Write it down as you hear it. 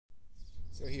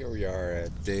So here we are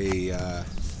at day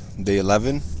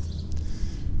 11,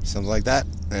 something like that,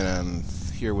 and I'm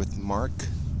here with Mark,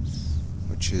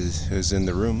 who's in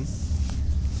the room,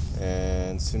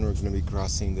 and soon we're going to be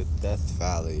crossing the Death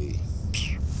Valley.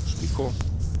 Should be cool.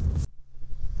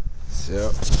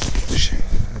 So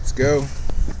let's go.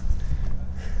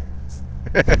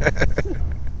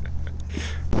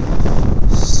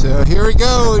 So here we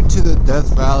go into the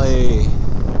Death Valley.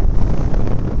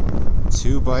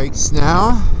 2 bikes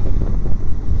now.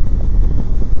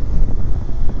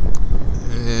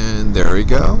 And there we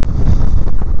go.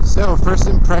 So first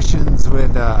impressions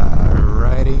with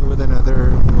riding with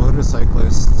another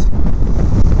motorcyclist.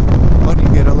 One, you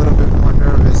get a little bit more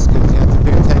nervous because you have to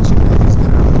pay attention if he's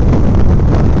going to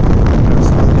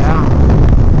slow down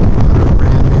or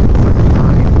ram in from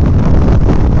behind.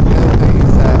 The other thing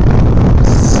is that the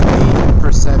speed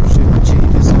perception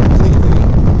changes completely.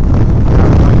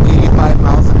 From like 85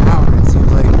 miles an hour, it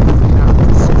seems like,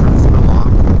 just cruising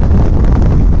along.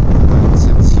 But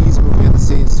since he's moving at the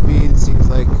same speed, it seems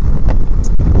like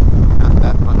not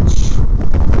that much.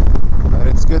 But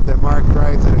it's good that Mark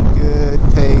rides at a good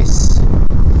pace. I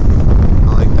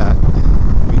like that.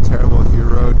 It'd be terrible if you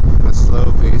rode at a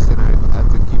slow pace and I had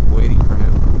to keep waiting for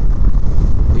him.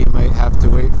 He might have to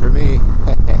wait for me.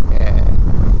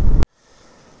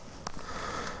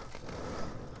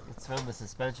 It's from the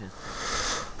suspension.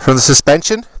 From the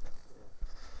suspension?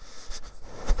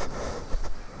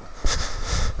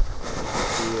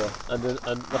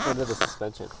 Up under the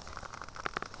suspension.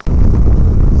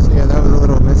 So yeah, that was a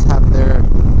little mishap there.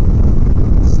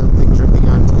 Something dripping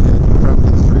onto him from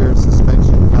his rear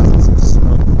suspension, causing some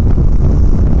smoke.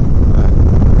 But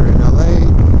we're in LA,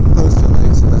 close to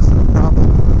LA, so that's no problem.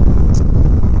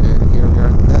 And here we are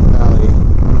in the Death Valley.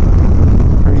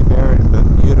 Pretty barren, but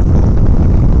beautiful.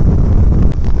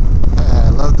 I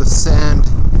love the sand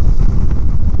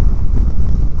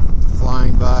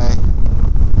flying by.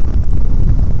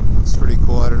 It's pretty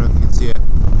cool. I don't know if you can see it.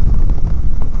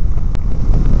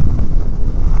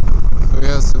 So we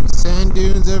have some sand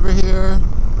dunes over here.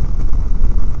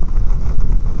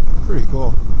 Pretty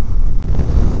cool.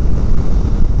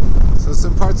 So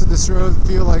some parts of this road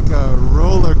feel like a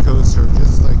roller coaster,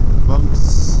 just like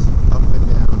bumps up and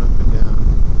down, up and down.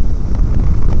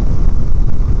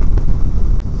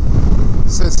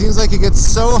 So it seems like it gets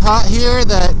so hot here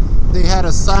that they had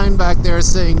a sign back there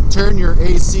saying turn your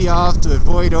AC off to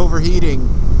avoid overheating.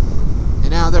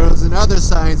 And now there was another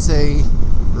sign saying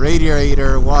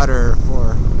radiator water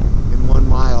in 1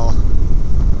 mile.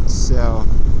 So,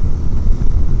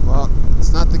 well,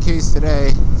 it's not the case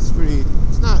today.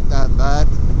 It's not that bad.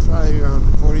 Probably around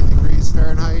 40 degrees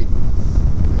Fahrenheit,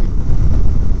 maybe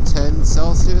 10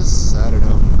 Celsius, I don't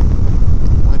know,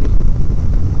 20.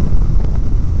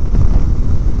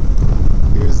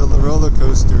 Here's the roller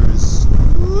coasters.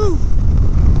 Woo!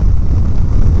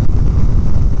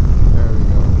 There we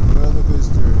go. Roller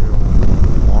coaster.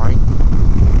 Boing.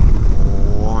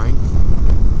 Boing.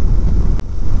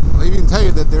 I'll even tell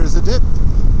you that there's a dip.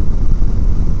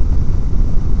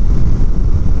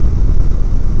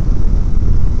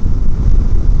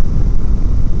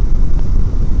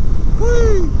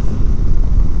 Whee!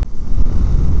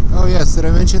 Oh yes, did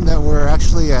I mention that we're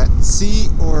actually at sea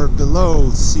or below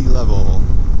sea level?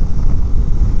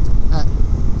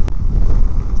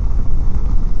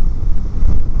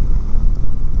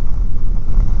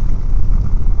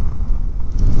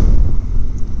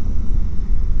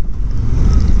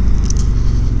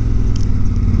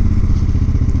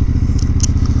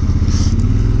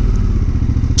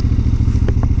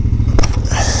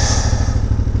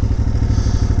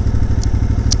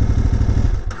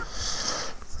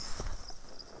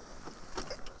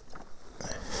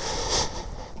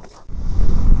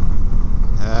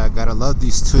 Gotta love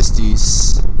these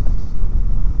twisties.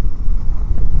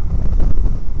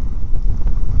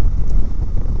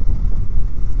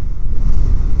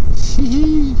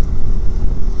 Hee.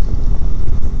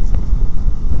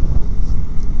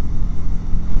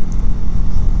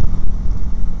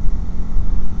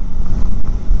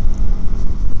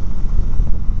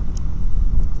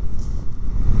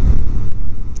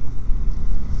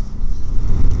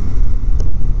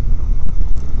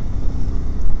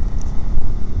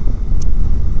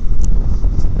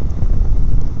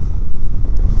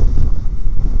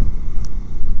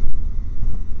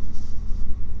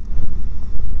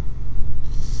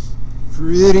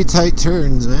 Pretty tight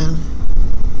turns, man.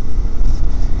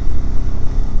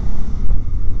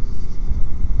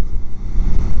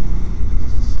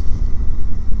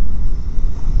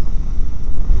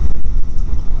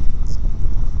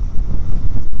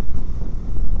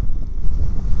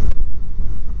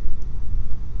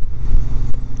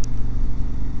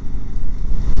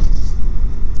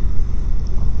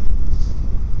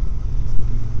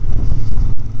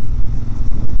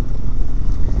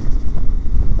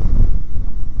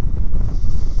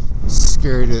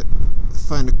 scary to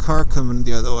find a car coming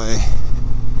the other way.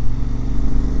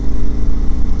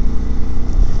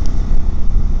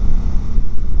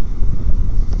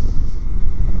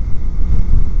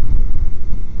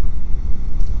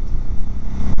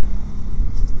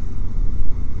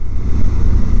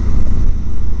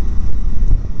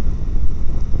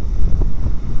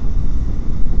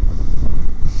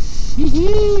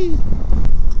 Hee-hee!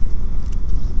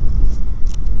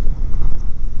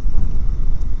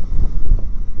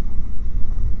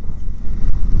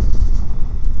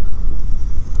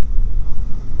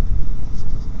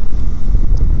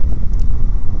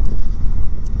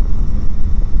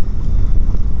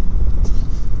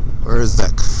 Where's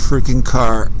that freaking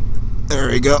car? There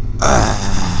we go.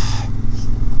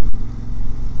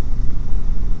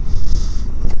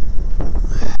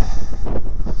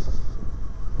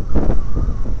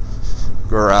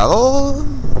 Gravel.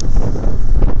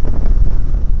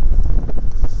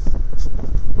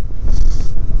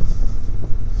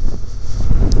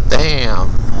 Damn.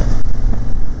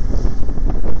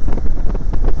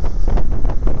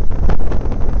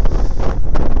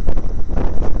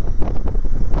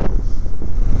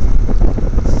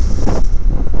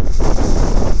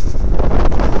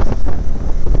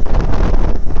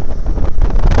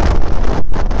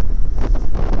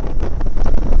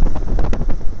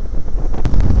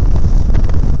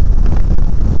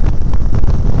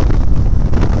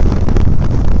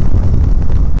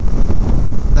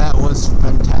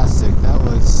 Fantastic. That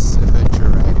was adventure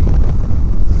riding.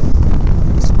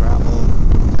 Scrabble,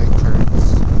 tight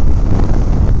turns.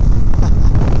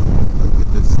 Look at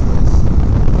this place.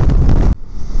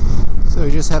 So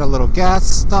we just had a little gas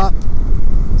stop.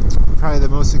 Probably the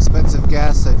most expensive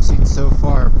gas I've seen so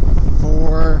far.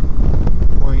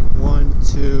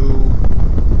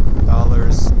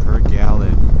 $4.12 per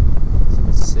gallon. It's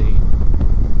insane.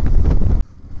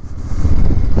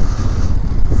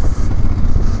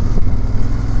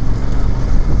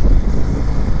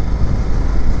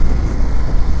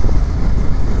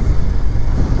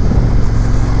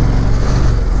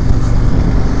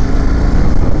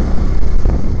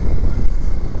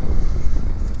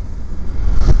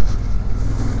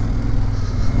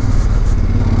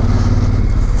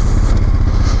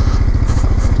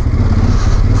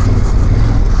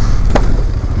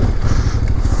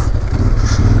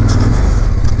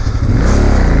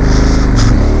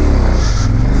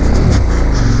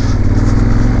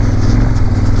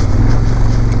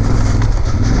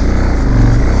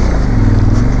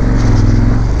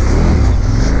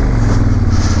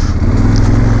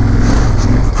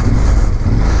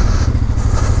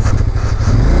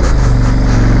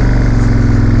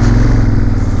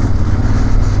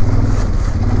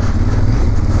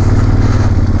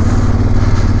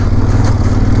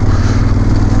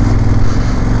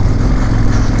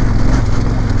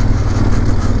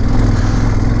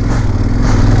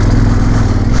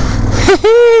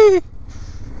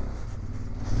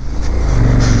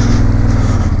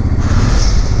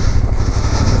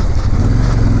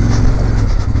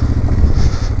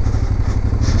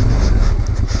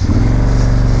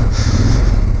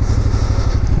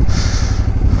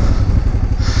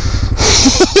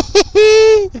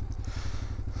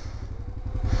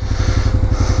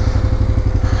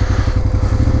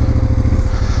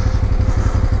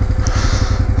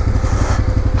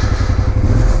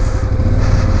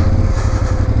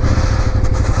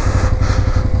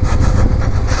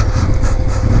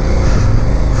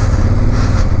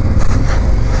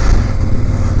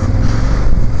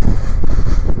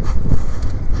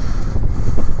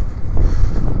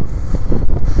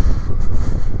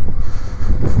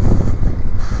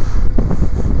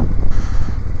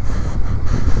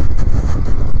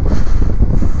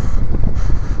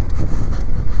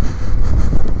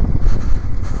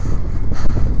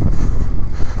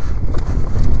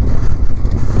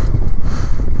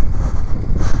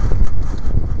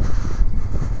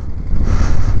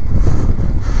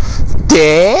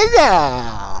 Dinner!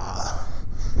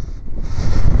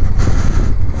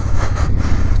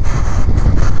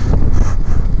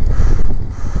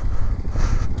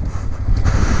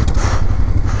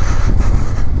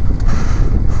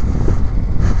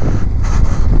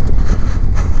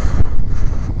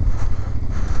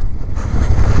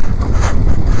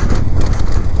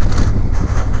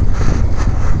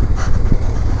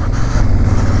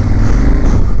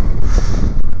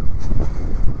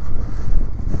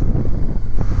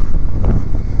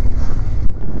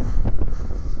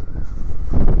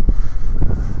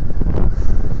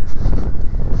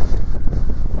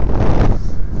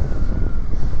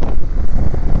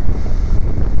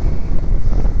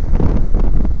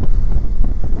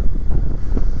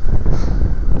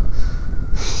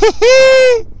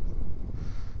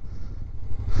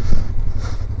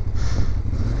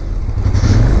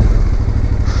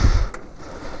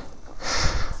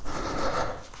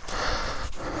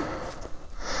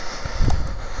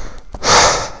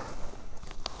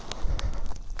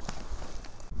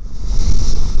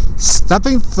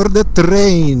 Stopping for the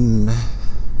train.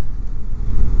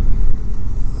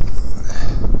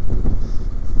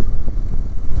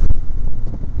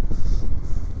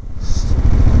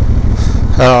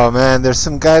 Oh man, there's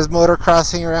some guys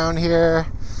motocrossing around here.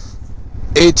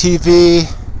 ATV.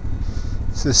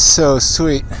 This is so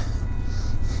sweet.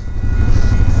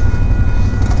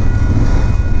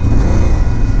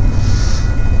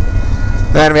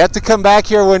 Man, we have to come back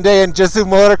here one day and just do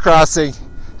motocrossing.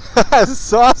 This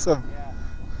is awesome.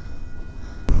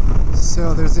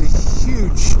 So there's a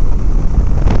huge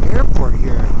airport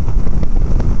here. I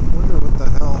wonder what the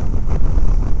hell.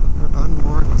 They're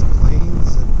unmarked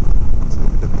planes and it's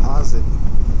like a deposit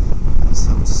of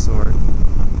some sort.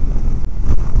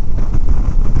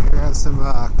 Here we have some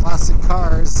classic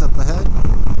cars up ahead.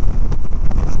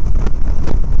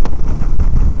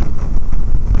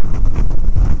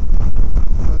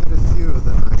 Quite a few of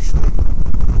them actually.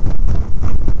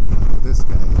 Look at this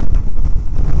guy.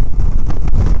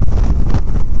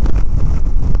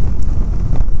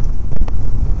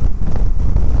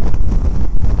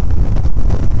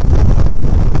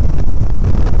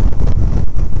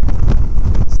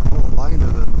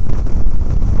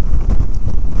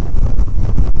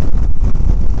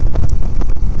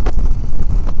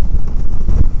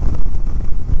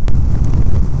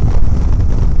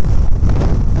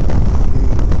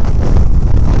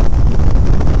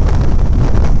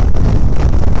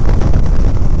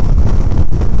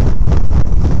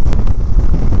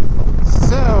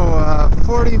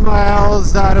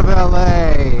 Miles out of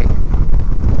LA.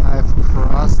 I've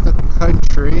crossed the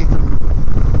country from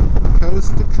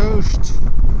coast to coast.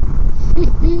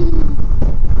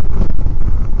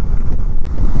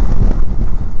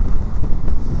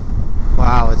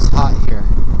 Wow, it's hot here.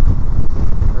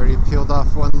 Already peeled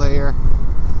off one layer.